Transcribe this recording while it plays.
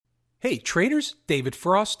Hey traders, David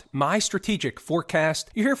Frost, my strategic forecast.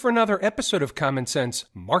 You're here for another episode of Common Sense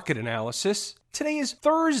Market Analysis. Today is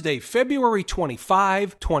Thursday, February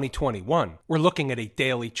 25, 2021. We're looking at a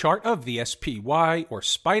daily chart of the SPY or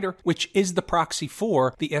SPDR, which is the proxy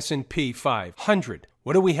for the S&P 500.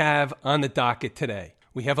 What do we have on the docket today?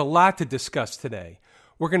 We have a lot to discuss today.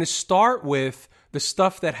 We're going to start with the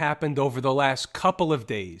stuff that happened over the last couple of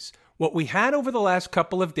days. What we had over the last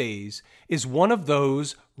couple of days is one of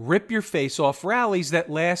those rip-your-face-off rallies that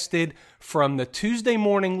lasted from the Tuesday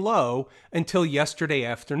morning low until yesterday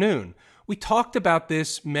afternoon. We talked about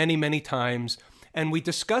this many times, and we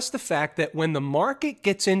discussed the fact that when the market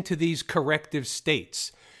gets into these corrective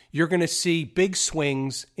states, you're going to see big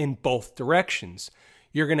swings in both directions.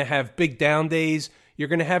 You're going to have big down days. You're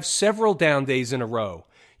going to have several down days in a row.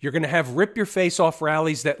 You're going to have rip-your-face-off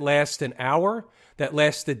rallies that last an hour, that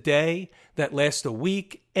last a day, that last a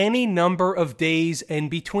week, any number of days in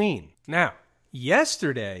between. Now,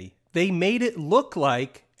 yesterday, they made it look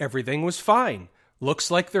like everything was fine.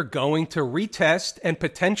 Looks like they're going to retest and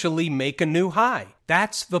potentially make a new high.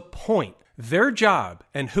 That's the point. Their job,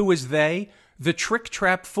 and who is they? The Trick,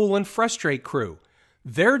 Trap, Fool, and Frustrate crew.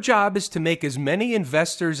 Their job is to make as many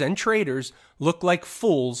investors and traders look like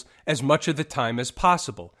fools as much of the time as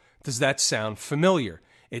possible. Does that sound familiar?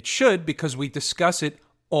 It should, because we discuss it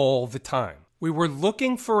all the time. We were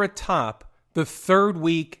looking for a top the third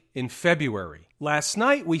week in February. Last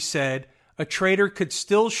night we said a trader could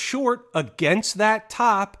still short against that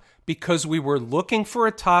top because we were looking for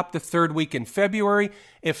a top the third week in February.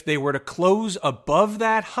 If they were to close above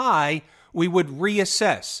that high, we would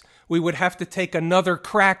reassess. We would have to take another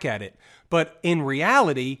crack at it. But in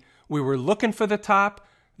reality, we were looking for the top.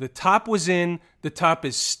 The top was in. The top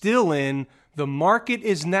is still in. The market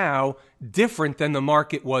is now different than the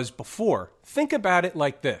market was before. Think about it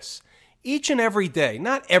like this. Each and every day,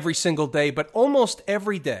 not every single day, but almost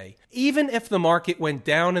every day, even if the market went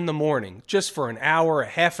down in the morning, just for an hour, a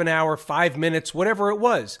half an hour, 5 minutes, whatever it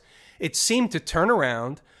was, it seemed to turn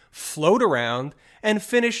around, float around, and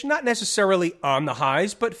finish not necessarily on the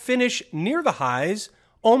highs, but finish near the highs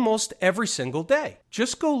almost every single day.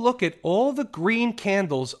 Just go look at all the green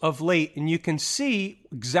candles of late and you can see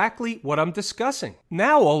exactly what I'm discussing.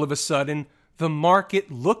 Now, all of a sudden, the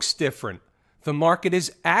market looks different. The market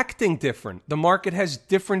is acting different. The market has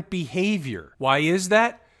different behavior. Why is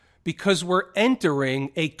that? Because we're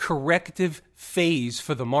entering a corrective phase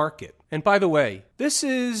for the market. And by the way, this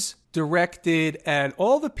is directed at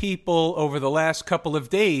all the people over the last couple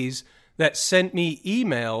of days that sent me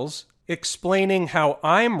emails explaining how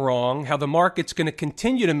I'm wrong, how the market's going to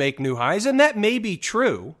continue to make new highs, and that may be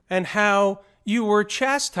true, and how you were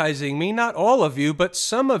chastising me, not all of you, but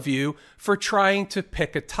some of you, for trying to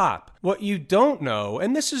pick a top. What you don't know,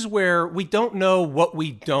 and this is where we don't know what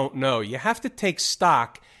we don't know. You have to take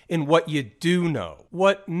stock in what you do know.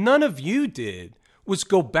 What none of you did was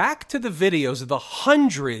go back to the videos of the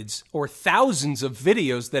hundreds or thousands of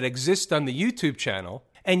videos that exist on the YouTube channel,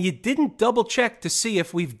 and you didn't double check to see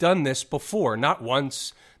if we've done this before. Not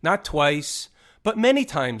once, not twice, but many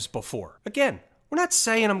times before. Again, we're not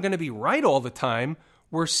saying I'm going to be right all the time.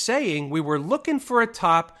 We're saying we were looking for a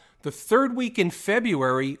top the third week in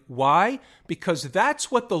February. Why? Because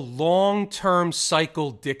that's what the long-term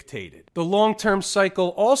cycle dictated. The long-term cycle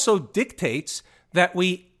also dictates that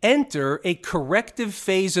we enter a corrective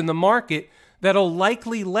phase in the market that'll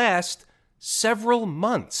likely last several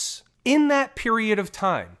months. In that period of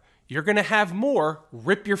time, you're going to have more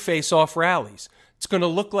rip-your-face-off rallies. It's going to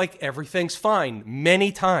look like everything's fine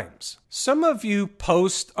many times. Some of you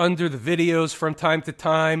post under the videos from time to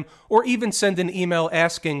time or even send an email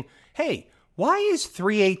asking, hey, why is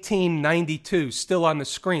 318.92 still on the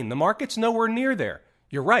screen? The market's nowhere near there.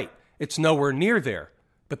 You're right, it's nowhere near there,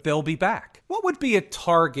 but they'll be back. What would be a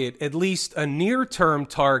target, at least a near-term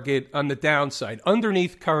target on the downside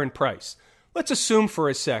underneath current price? Let's assume for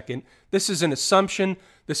a second, this is an assumption,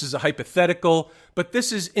 this is a hypothetical, but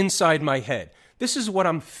this is inside my head. This is what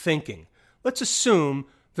I'm thinking. Let's assume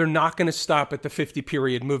they're not going to stop at the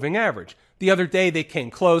 50-period moving average. The other day they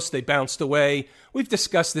came close, they bounced away. We've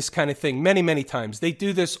discussed this kind of thing many times. They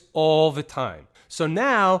do this all the time. So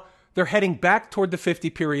now they're heading back toward the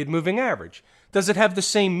 50-period moving average. Does it have the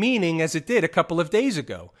same meaning as it did a couple of days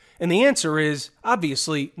ago? And the answer is,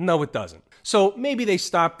 obviously, no, it doesn't. So maybe they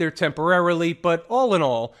stopped there temporarily, but all in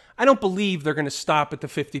all, I don't believe they're going to stop at the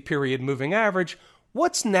 50-period moving average.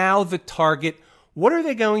 What's now the target? What are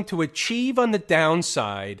they going to achieve on the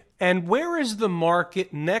downside? And where is the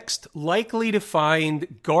market next likely to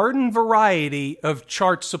find garden variety of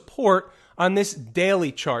chart support on this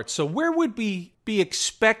daily chart? So where would we be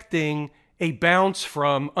expecting a bounce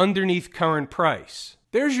from underneath current price.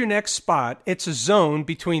 There's your next spot. It's a zone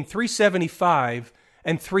between 375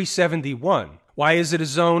 and 371. Why is it a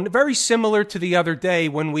zone? Very similar to the other day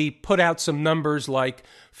when we put out some numbers like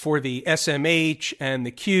for the SMH and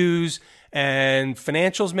the Qs and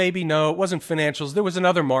financials maybe. No, it wasn't financials. There was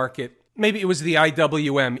another market. Maybe it was the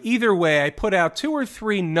IWM. Either way, I put out 2 or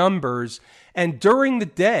 3 numbers, and during the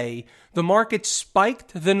day, the market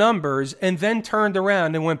spiked the numbers and then turned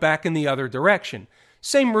around and went back in the other direction.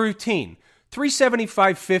 Same routine.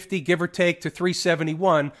 375.50, give or take, to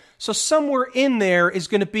 371. So somewhere in there is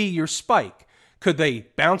going to be your spike. Could they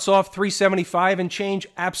bounce off 375 and change?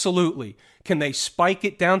 Absolutely. Can they spike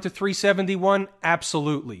it down to 371?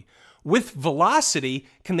 Absolutely. With velocity,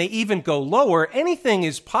 can they even go lower? Anything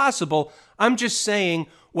is possible. I'm just saying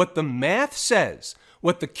what the math says,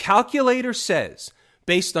 what the calculator says,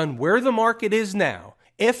 based on where the market is now.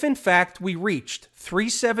 If, in fact, we reached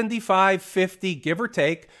 375.50, give or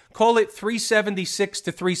take, call it 376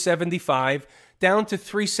 to 375, down to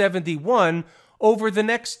 371 over the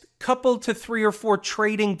next couple to 3 or 4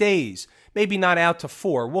 trading days, maybe not out to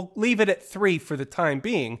 4. We'll leave it at 3 for the time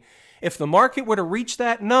being. If the market were to reach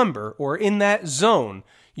that number or in that zone,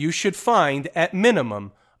 you should find at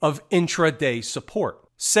minimum of intraday support.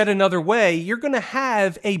 Said another way, you're going to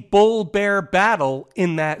have a bull-bear battle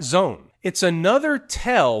in that zone. It's another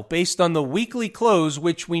tell based on the weekly close,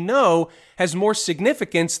 which we know has more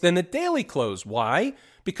significance than the daily close. Why?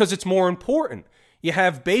 Because it's more important. You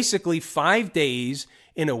have basically 5 days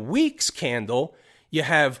in a week's candle. You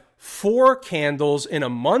have 4 candles in a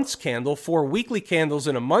month's candle, 4 weekly candles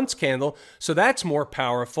in a month's candle, so that's more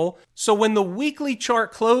powerful. So when the weekly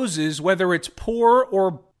chart closes, whether it's poor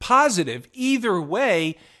or positive, either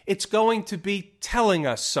way, it's going to be telling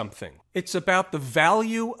us something. It's about the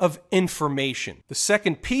value of information. The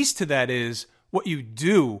second piece to that is what you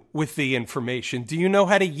do with the information. Do you know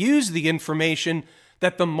how to use the information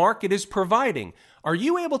that the market is providing? Are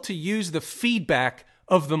you able to use the feedback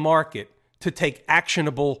of the market to take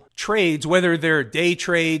actionable trades, whether they're day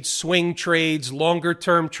trades, swing trades, longer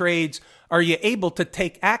term trades? Are you able to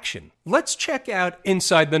take action? Let's check out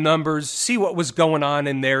inside the numbers, see what was going on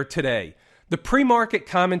in there today. The pre-market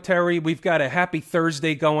commentary, we've got a happy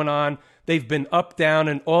Thursday going on. They've been up, down,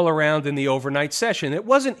 and all around in the overnight session. It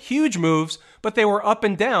wasn't huge moves, but they were up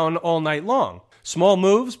and down all night long. Small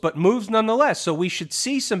moves, but moves nonetheless. So we should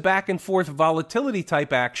see some back and forth volatility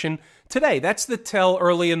type action today. That's the tell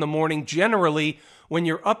early in the morning. Generally, when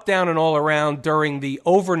you're up, down, and all around during the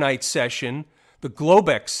overnight session, the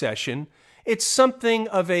Globex session, it's something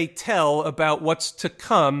of a tell about what's to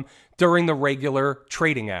come during the regular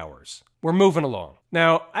trading hours. We're moving along.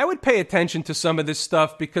 Now, I would pay attention to some of this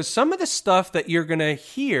stuff because some of the stuff that you're going to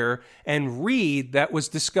hear and read that was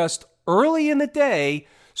discussed early in the day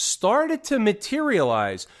started to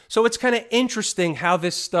materialize. So it's kind of interesting how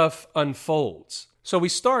this stuff unfolds. So we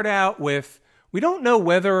start out with, we don't know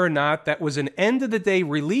whether or not that was an end-of-the-day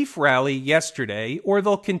relief rally yesterday or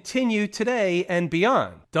they'll continue today and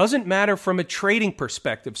beyond. Doesn't matter from a trading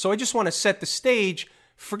perspective. So I just want to set the stage.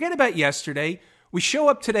 Forget about yesterday. We show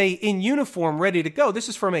up today in uniform, ready to go. This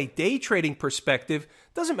is from a day trading perspective.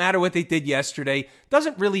 Doesn't matter what they did yesterday.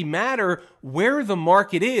 Doesn't really matter where the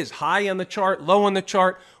market is, high on the chart, low on the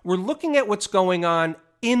chart. We're looking at what's going on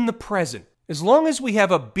in the present. As long as we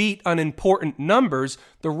have a beat on important numbers,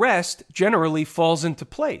 the rest generally falls into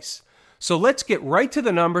place. So let's get right to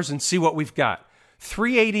the numbers and see what we've got.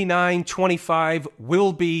 389.25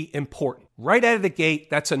 will be important. Right out of the gate,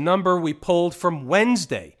 that's a number we pulled from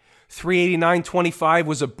Wednesday. 389.25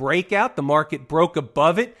 was a breakout. The market broke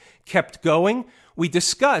above it, kept going. We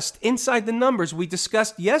discussed inside the numbers, we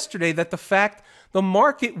discussed yesterday that the fact the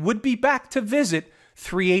market would be back to visit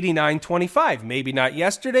 389.25. Maybe not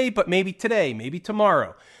yesterday, but maybe today, maybe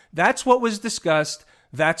tomorrow. That's what was discussed.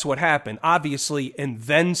 That's what happened, obviously, and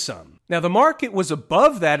then some. Now, the market was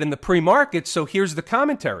above that in the pre-market, so here's the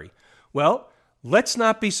commentary. Well, let's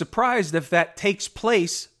not be surprised if that takes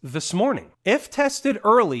place this morning. If tested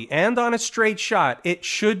early and on a straight shot, it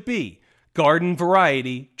should be garden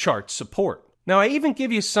variety chart support. Now, I even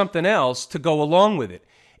give you something else to go along with it.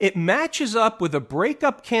 It matches up with a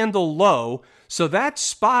breakup candle low, so that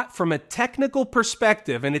spot from a technical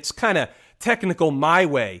perspective, and it's kind of technical my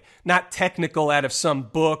way, not technical out of some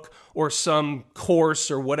book or some course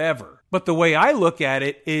or whatever. But the way I look at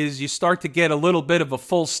it is you start to get a little bit of a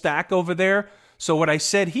full stack over there. So what I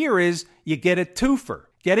said here is you get a twofer.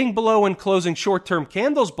 Getting below and closing short-term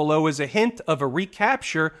candles below is a hint of a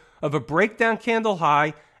recapture of a breakdown candle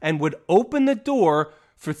high and would open the door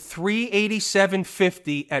for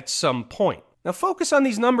 387.50 at some point. Now focus on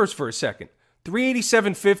these numbers for a second.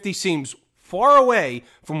 387.50 seems far away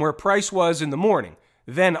from where price was in the morning.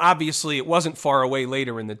 Then, obviously, it wasn't far away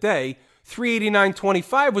later in the day.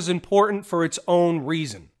 389.25 was important for its own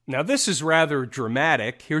reason. Now, this is rather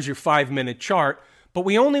dramatic. Here's your 5-minute chart, but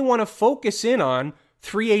we only want to focus in on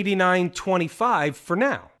 389.25 for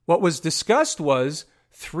now. What was discussed was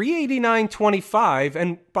 389.25,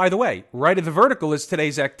 and by the way, right of the vertical is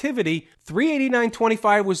today's activity.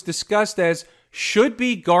 389.25 was discussed as should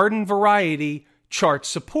be garden variety chart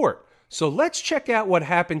support. So let's check out what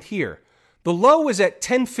happened here. The low was at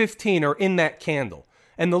 10.15 or in that candle,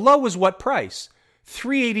 and the low was what price?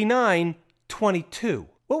 389.22.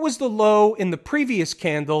 What was the low in the previous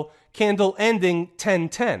candle ending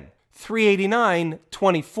 10.10?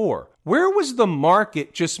 389.24. Where was the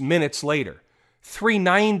market just minutes later?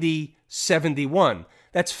 390.71.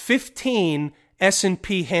 That's 15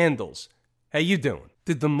 S&P handles. How you doing?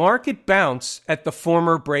 Did the market bounce at the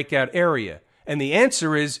former breakout area? And the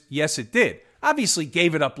answer is yes, it did. Obviously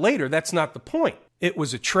gave it up later. That's not the point. It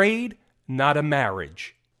was a trade, not a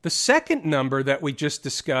marriage. The second number that we just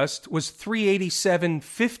discussed was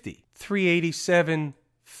 387.50.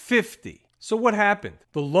 387.50. So what happened?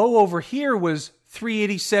 The low over here was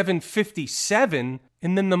 387.57,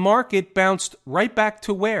 and then the market bounced right back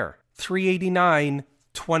to where?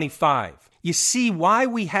 389.25. You see why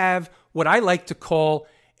we have what I like to call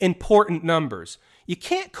important numbers. You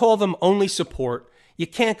can't call them only support. You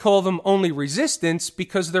can't call them only resistance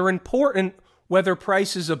because they're important whether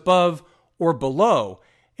price is above or below.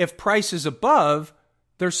 If price is above,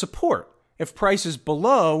 they're support. If price is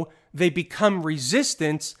below, they become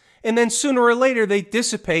resistance, and then sooner or later they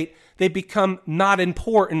dissipate. They become not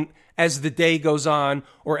important as the day goes on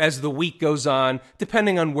or as the week goes on,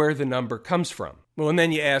 depending on where the number comes from. Well, and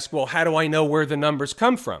then you ask, well, how do I know where the numbers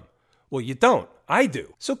come from? Well, you don't. I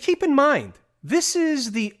do. So keep in mind, this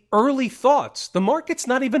is the early thoughts. The market's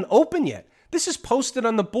not even open yet. This is posted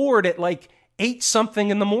on the board at like 8-something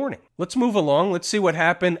in the morning. Let's move along. Let's see what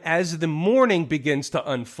happened as the morning begins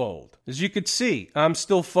to unfold. As you could see, I'm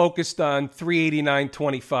still focused on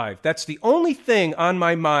 389.25. That's the only thing on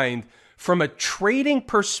my mind from a trading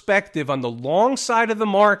perspective on the long side of the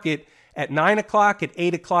market at 9 o'clock, at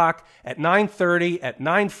 8 o'clock, at 9:30, at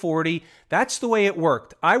 9:40. That's the way it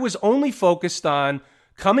worked. I was only focused on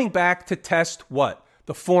coming back to test what?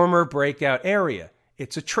 The former breakout area.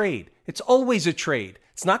 It's a trade. It's always a trade.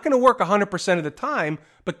 It's not going to work 100% of the time,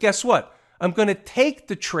 but guess what? I'm going to take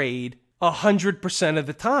the trade 100% of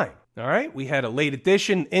the time. All right? We had a late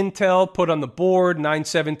edition, Intel, put on the board,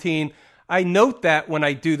 917. I note that when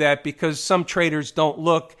I do that because some traders don't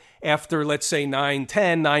look after, let's say,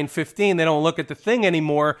 9:10, 9:15. They don't look at the thing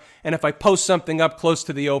anymore. And if I post something up close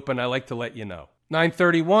to the open, I like to let you know.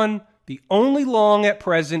 931, the only long at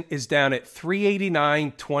present is down at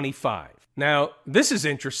 389.25. Now, this is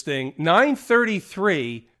interesting.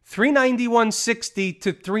 933, 391.60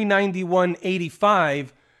 to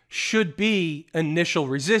 391.85 should be initial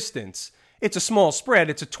resistance. It's a small spread.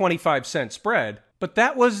 It's a 25-cent spread. But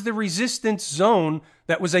that was the resistance zone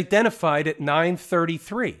that was identified at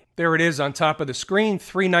 933. There it is on top of the screen,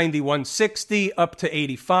 391.60 up to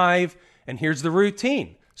 85. And here's the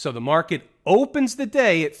routine. So the market opens the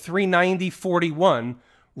day at 390.41,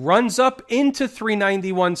 runs up into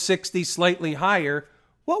 391.60, slightly higher.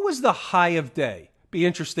 What was the high of day? Be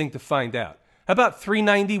interesting to find out. How about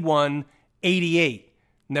 391.88?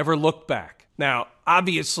 Never looked back. Now,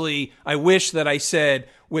 obviously, I wish that I said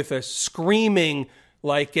with a screaming,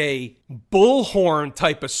 like a bullhorn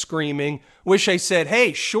type of screaming, wish I said,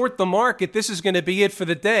 hey, short the market, this is going to be it for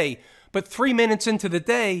the day. But 3 minutes into the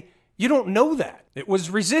day, you don't know that. It was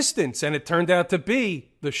resistance, and it turned out to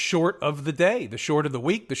be the short of the day, the short of the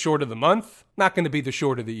week, the short of the month, not going to be the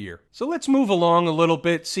short of the year. So let's move along a little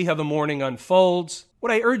bit, see how the morning unfolds.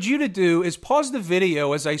 What I urge you to do is pause the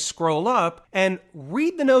video as I scroll up and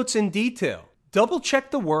read the notes in detail. Double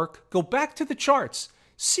check the work, go back to the charts,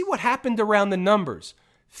 see what happened around the numbers.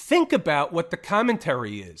 Think about what the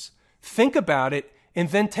commentary is. Think about it, and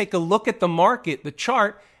then take a look at the market, the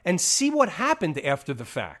chart, and see what happened after the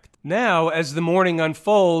fact. Now, as the morning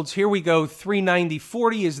unfolds, here we go.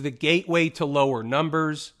 390.40 is the gateway to lower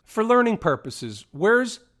numbers. For learning purposes,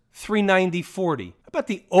 where's 390.40? How about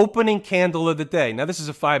the opening candle of the day? Now, this is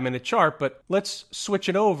a 5-minute chart, but let's switch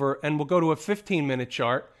it over, and we'll go to a 15-minute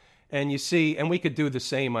chart. And you see, and we could do the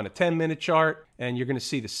same on a 10-minute chart, and you're going to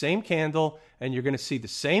see the same candle, and you're going to see the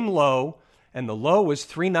same low, and the low is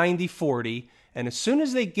 390.40. And as soon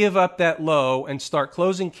as they give up that low and start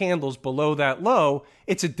closing candles below that low,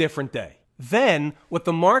 it's a different day. Then what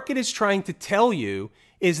the market is trying to tell you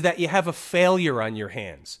is that you have a failure on your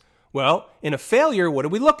hands. Well, in a failure, what are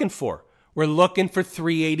we looking for? We're looking for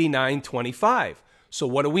 389.25. So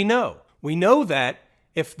what do we know? We know that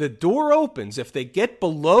if the door opens, if they get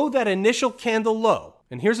below that initial candle low,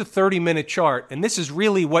 and here's a 30-minute chart, and this is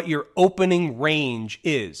really what your opening range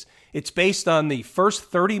is. It's based on the first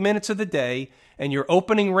 30 minutes of the day, and your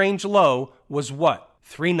opening range low was what?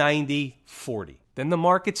 390.40. Then the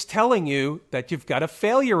market's telling you that you've got a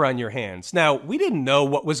failure on your hands. Now, we didn't know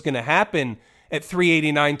what was going to happen at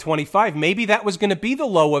 389.25. Maybe that was going to be the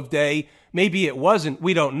low of day. Maybe it wasn't.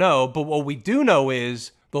 We don't know. But what we do know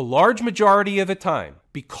is the large majority of the time,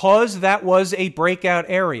 because that was a breakout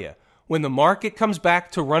area, when the market comes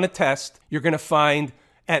back to run a test, you're going to find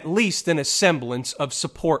at least an semblance of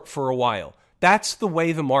support for a while. That's the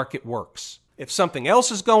way the market works. If something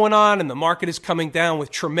else is going on and the market is coming down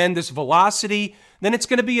with tremendous velocity, then it's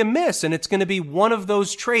going to be a miss, and it's going to be one of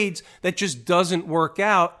those trades that just doesn't work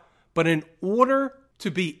out. But in order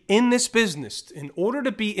to be in this business, in order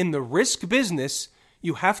to be in the risk business,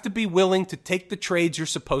 you have to be willing to take the trades you're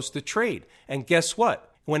supposed to trade. And guess what?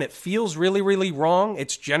 When it feels really, really wrong,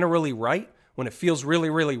 it's generally right. When it feels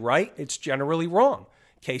really, really right, it's generally wrong.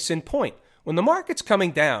 Case in point, when the market's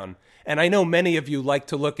coming down, and I know many of you like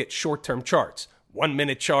to look at short-term charts,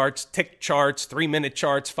 1-minute charts, tick charts, 3-minute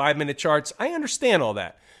charts, 5-minute charts. I understand all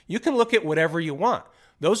that. You can look at whatever you want.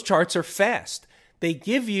 Those charts are fast. They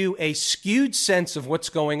give you a skewed sense of what's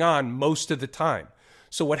going on most of the time.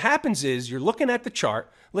 So what happens is you're looking at the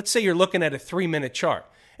chart. Let's say you're looking at a 3-minute chart,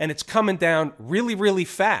 and it's coming down really, really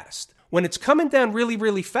fast. When it's coming down really,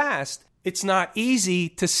 really fast, it's not easy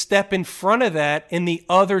to step in front of that in the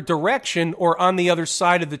other direction or on the other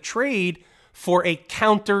side of the trade for a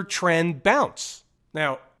counter trend bounce.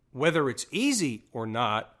 Now, whether it's easy or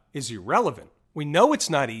not is irrelevant. We know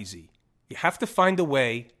it's not easy. You have to find a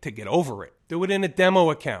way to get over it. Do it in a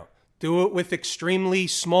demo account. Do it with extremely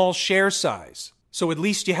small share size. So at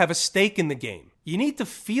least you have a stake in the game. You need to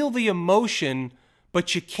feel the emotion,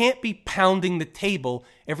 but you can't be pounding the table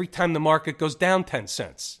every time the market goes down 10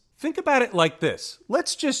 cents. Think about it like this.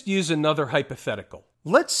 Let's just use another hypothetical.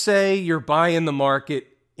 Let's say you're buying the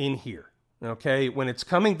market in here, okay? When it's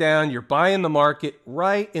coming down, you're buying the market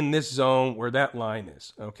right in this zone where that line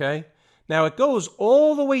is, okay? Now it goes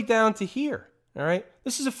all the way down to here, all right?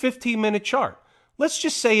 This is a 15-minute chart. Let's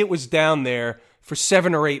just say it was down there for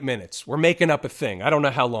 7 or 8 minutes. We're making up a thing. I don't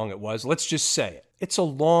know how long it was. Let's just say it. It's a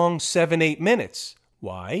long 7-8 minutes.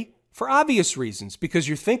 Why? For obvious reasons, because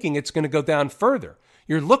you're thinking it's going to go down further.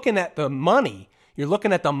 You're looking at the money. You're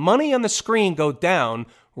looking at the money on the screen go down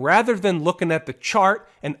rather than looking at the chart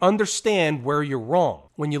and understand where you're wrong.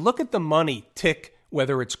 When you look at the money tick,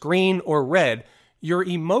 whether it's green or red, your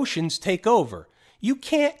emotions take over. You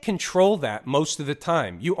can't control that most of the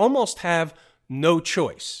time. You almost have no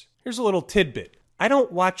choice. Here's a little tidbit. I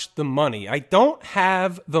don't watch the money. I don't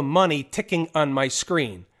have the money ticking on my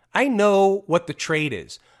screen. I know what the trade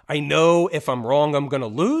is. I know if I'm wrong, I'm going to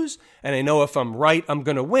lose, and I know if I'm right, I'm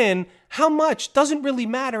going to win. How much doesn't really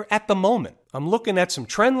matter at the moment. I'm looking at some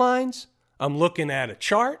trend lines. I'm looking at a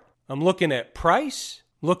chart. I'm looking at price,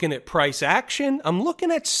 looking at price action. I'm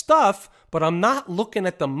looking at stuff, but I'm not looking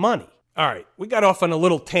at the money. All right, we got off on a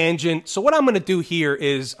little tangent. So what I'm going to do here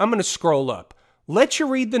is I'm going to scroll up. Let you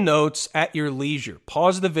read the notes at your leisure.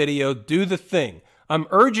 Pause the video, do the thing. I'm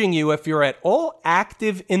urging you, if you're at all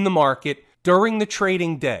active in the market during the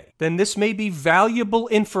trading day, then this may be valuable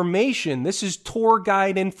information. This is tour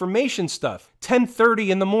guide information stuff. 10:30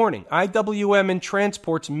 in the morning, IWM and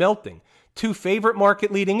transports melting. 2 favorite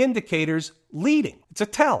market leading indicators leading. It's a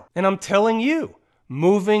tell. And I'm telling you,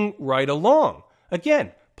 moving right along.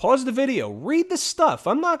 Again, pause the video, read the stuff.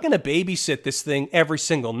 I'm not going to babysit this thing every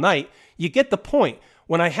single night. You get the point.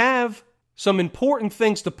 When I have some important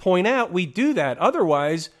things to point out, we do that.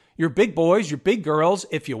 Otherwise, your big boys, your big girls,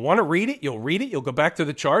 if you want to read it, you'll go back to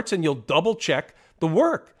the charts and you'll double check the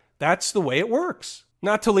work. That's the way it works.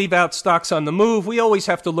 Not to leave out stocks on the move, we always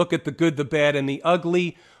have to look at the good, the bad, and the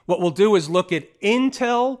ugly. What we'll do is look at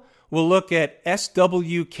Intel, we'll look at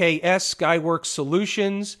SWKS, Skyworks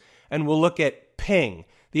Solutions, and we'll look at Ping.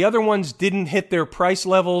 The other ones didn't hit their price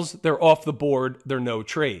levels. They're off the board. They're no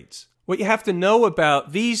trades. What you have to know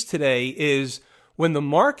about these today is when the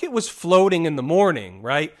market was floating in the morning,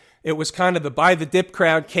 right? It was kind of the buy the dip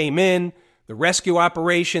crowd came in, the rescue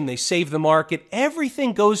operation, they saved the market.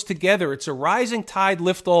 Everything goes together. It's a rising tide,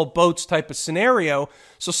 lift all boats type of scenario.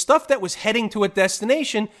 So stuff that was heading to a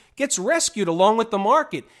destination gets rescued along with the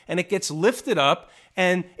market, and it gets lifted up,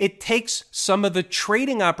 and it takes some of the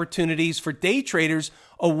trading opportunities for day traders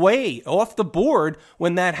away off the board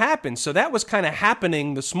when that happens. So that was kind of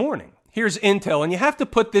happening this morning. Here's Intel, and you have to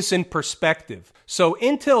put this in perspective. So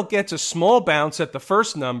Intel gets a small bounce at the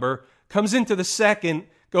first number, comes into the second,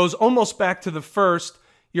 goes almost back to the first.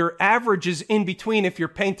 Your average is in between if you're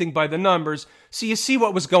painting by the numbers. So you see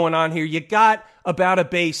what was going on here. You got about a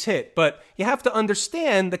base hit, but you have to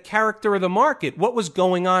understand the character of the market, what was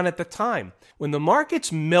going on at the time. When the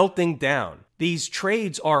market's melting down, these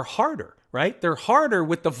trades are harder, right? They're harder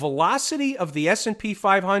with the velocity of the S&P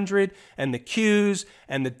 500 and the Qs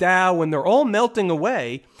and the Dow. When they're all melting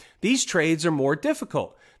away, these trades are more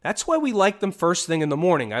difficult. That's why we like them first thing in the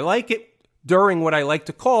morning. I like it during what I like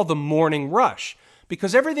to call the morning rush,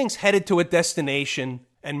 because everything's headed to a destination,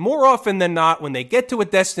 and more often than not, when they get to a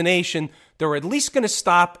destination, they're at least going to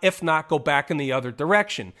stop, if not go back in the other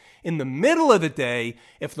direction. In the middle of the day,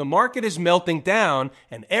 if the market is melting down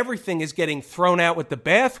and everything is getting thrown out with the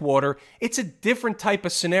bathwater, it's a different type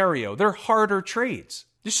of scenario. They're harder trades.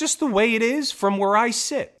 It's just the way it is from where I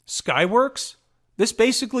sit. Skyworks, this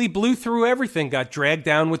basically blew through everything, got dragged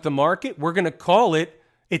down with the market. We're going to call it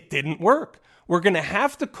didn't work. We're going to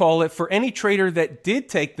have to call it, for any trader that did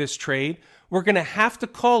take this trade, we're going to have to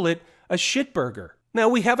call it a shitburger. Now,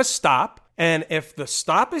 we have a stop, and if the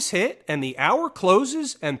stop is hit and the hour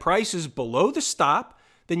closes and price is below the stop,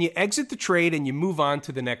 then you exit the trade and you move on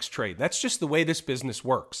to the next trade. That's just the way this business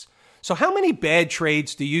works. So how many bad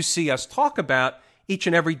trades do you see us talk about each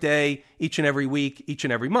and every day, each and every week, each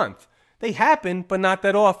and every month? They happen, but not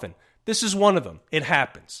that often. This is one of them. It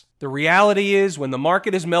happens. The reality is, when the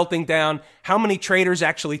market is melting down, how many traders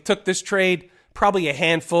actually took this trade? Probably a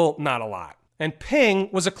handful, not a lot. And Ping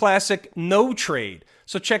was a classic no trade.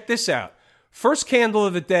 So check this out. First candle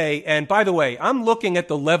of the day, and by the way, I'm looking at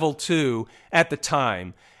the level 2 at the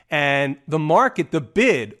time, and the market, the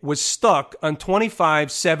bid, was stuck on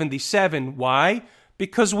 25.77. Why?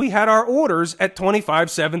 Because we had our orders at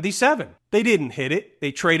 25.77. They didn't hit it.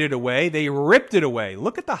 They traded away. They ripped it away.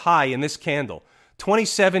 Look at the high in this candle,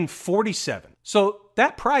 27.47. So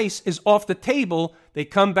that price is off the table. They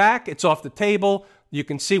come back. It's off the table. You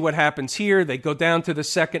can see what happens here. They go down to the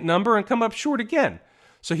second number and come up short again.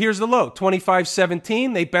 So here's the low,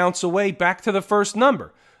 25.17. They bounce away back to the first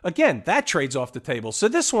number. Again, that trade's off the table. So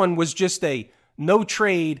this one was just a no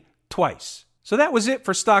trade twice. So that was it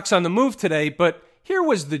for stocks on the move today, but here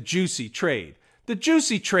was the juicy trade. The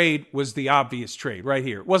juicy trade was the obvious trade right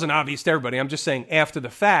here. It wasn't obvious to everybody. I'm just saying after the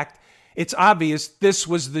fact, it's obvious this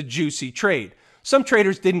was the juicy trade. Some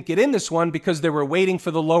traders didn't get in this one because they were waiting for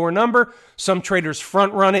the lower number. Some traders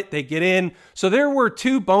front run it, they get in. So there were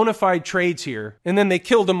two bona fide trades here, and then they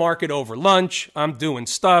killed the market over lunch. I'm doing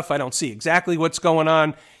stuff. I don't see exactly what's going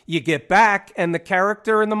on. You get back, and the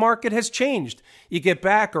character in the market has changed. You get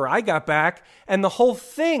back, or I got back, and the whole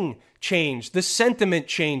thing changed. The sentiment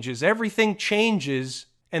changes. Everything changes,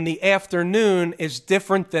 and the afternoon is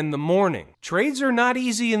different than the morning. Trades are not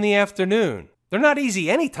easy in the afternoon. They're not easy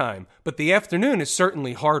anytime, but the afternoon is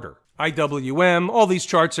certainly harder. IWM, all these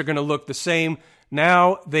charts are going to look the same.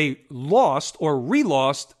 Now they lost or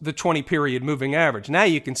re-lost the 20-period moving average. Now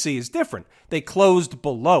you can see it's different. They closed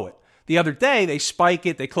below it. The other day, they spike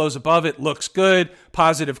it, they close above it, looks good,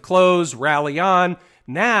 positive close, rally on.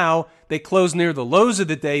 Now they close near the lows of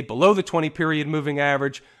the day, below the 20-period moving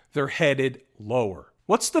average. They're headed lower.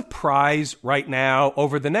 What's the prize right now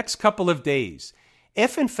over the next couple of days?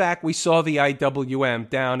 If, in fact, we saw the IWM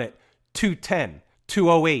down at 210,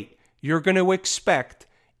 208, you're going to expect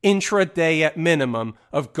intraday at minimum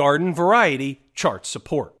of garden variety chart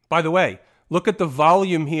support. By the way, look at the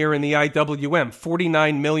volume here in the IWM,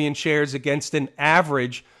 49 million shares against an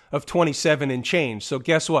average of 27 and change. So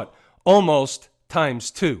guess what? Almost times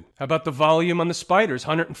 2. How about the volume on the spiders?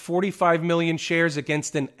 145 million shares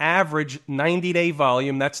against an average 90-day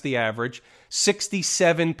volume, that's the average,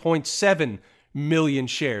 67.7 million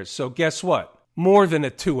shares. So guess what? More than a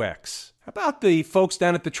 2x. How about the folks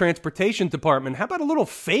down at the transportation department? How about a little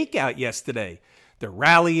fake out yesterday? They're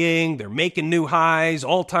rallying, they're making new highs,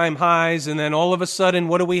 all-time highs, and then all of a sudden,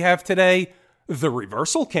 what do we have today? The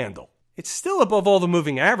reversal candle. It's still above all the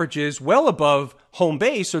moving averages, well above home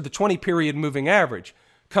base or the 20-period moving average.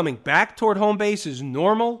 Coming back toward home base is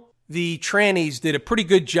normal. The trannies did a pretty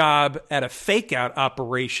good job at a fake-out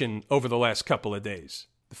operation over the last couple of days.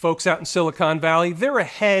 The folks out in Silicon Valley, they're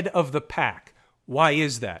ahead of the pack. Why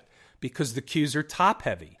is that? Because the Qs are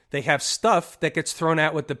top-heavy. They have stuff that gets thrown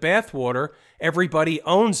out with the bathwater. Everybody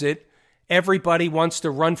owns it. Everybody wants to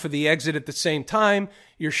run for the exit at the same time.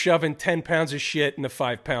 You're shoving 10 pounds of shit in a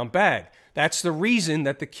 5-pound bag. That's the reason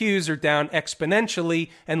that the Qs are down exponentially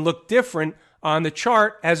and look different on the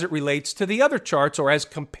chart as it relates to the other charts or as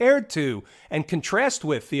compared to and contrast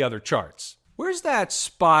with the other charts. Where's that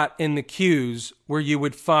spot in the Qs where you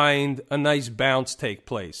would find a nice bounce take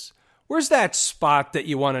place? Where's that spot that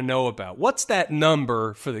you want to know about? What's that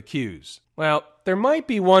number for the Qs? Well, there might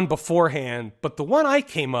be one beforehand, but the one I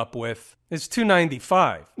came up with is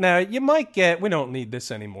 295. Now, you might get, we don't need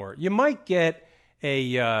this anymore, you might get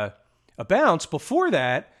a bounce before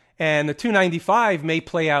that, and the 295 may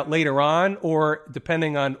play out later on, or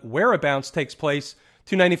depending on where a bounce takes place,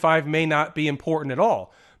 295 may not be important at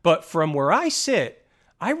all. But from where I sit,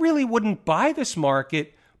 I really wouldn't buy this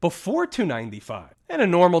market before 295. And a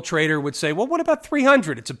normal trader would say, well, what about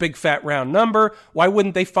 300? It's a big fat round number. Why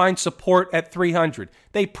wouldn't they find support at 300?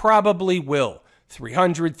 They probably will.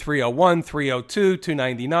 300, 301, 302,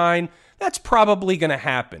 299. That's probably going to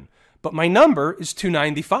happen. But my number is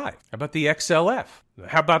 295. How about the XLF?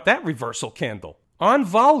 How about that reversal candle? On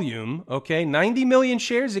volume, okay, 90 million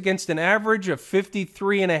shares against an average of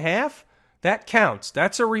 53.5. That counts.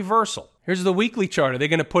 That's a reversal. Here's the weekly chart. Are they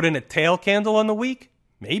going to put in a tail candle on the week?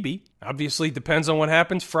 Maybe. Obviously depends on what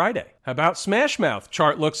happens Friday. How about Smashmouth?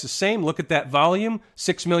 Chart looks the same. Look at that volume.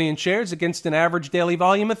 6 million shares against an average daily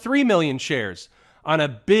volume of 3 million shares on a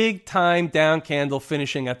big time down candle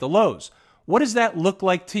finishing at the lows. What does that look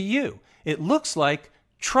like to you? It looks like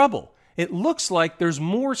trouble. It looks like there's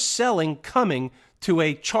more selling coming to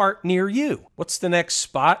a chart near you. What's the next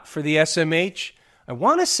spot for the SMH? I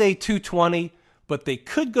want to say 220, but they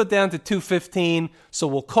could go down to 215, so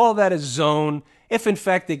we'll call that a zone. If in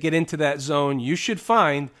fact they get into that zone, you should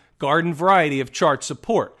find garden variety of chart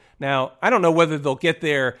support. Now, I don't know whether they'll get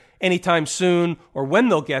there anytime soon or when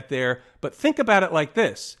they'll get there, but think about it like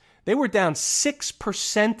this. They were down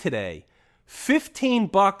 6% today,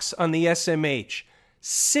 $15 on the SMH,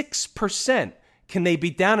 6%. Can they be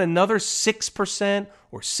down another 6%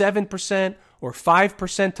 or 7% or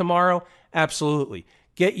 5% tomorrow? Absolutely.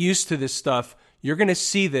 Get used to this stuff. You're going to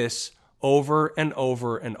see this over and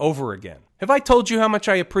over and over again. Have I told you how much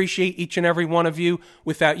I appreciate each and every one of you?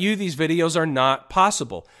 Without you, these videos are not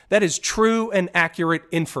possible. That is true and accurate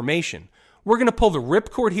information. We're going to pull the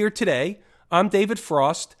ripcord here today. I'm David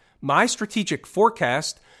Frost, my strategic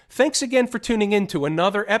forecast. Thanks again for tuning in to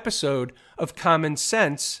another episode of Common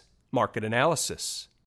Sense Market Analysis.